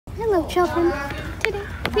Hello, children. Today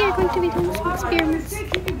we are going to be doing some experiments.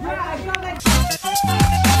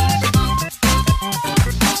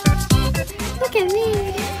 Look at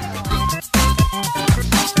me.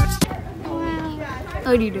 Wow. What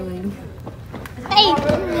are you doing?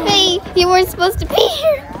 Hey, you weren't supposed to be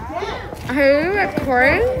here. Are you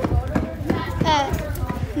recording?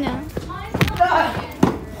 No.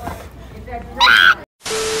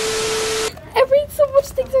 So much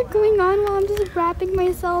things are going on while I'm just wrapping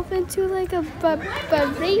myself into like a burrito.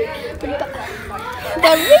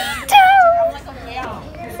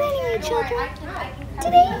 So anyway, children,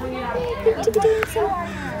 today we're going to be doing some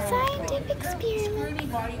scientific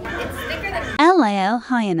experiments. Lil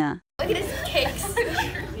Hiena. Look at his cakes.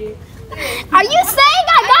 Are you saying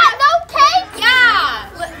I got no cake? Yeah!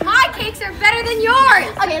 Look, my cakes are better than yours!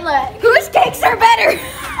 Okay, look. Whose cakes are better?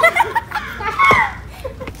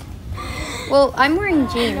 Well, I'm wearing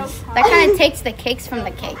jeans. That kind of takes the cakes from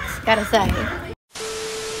the cakes, gotta say.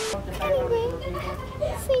 Anyway,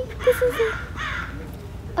 see, this is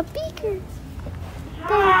a beaker.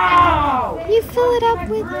 Then you fill it up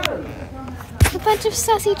with a bunch of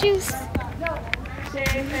sussy juice.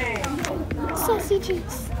 Sussy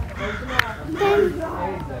juice. Then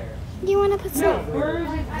you want to put some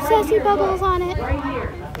sassy bubbles on it.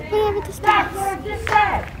 Whatever this does.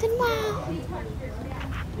 Then wow.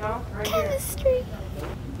 Chemistry.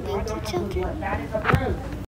 Thank you, children.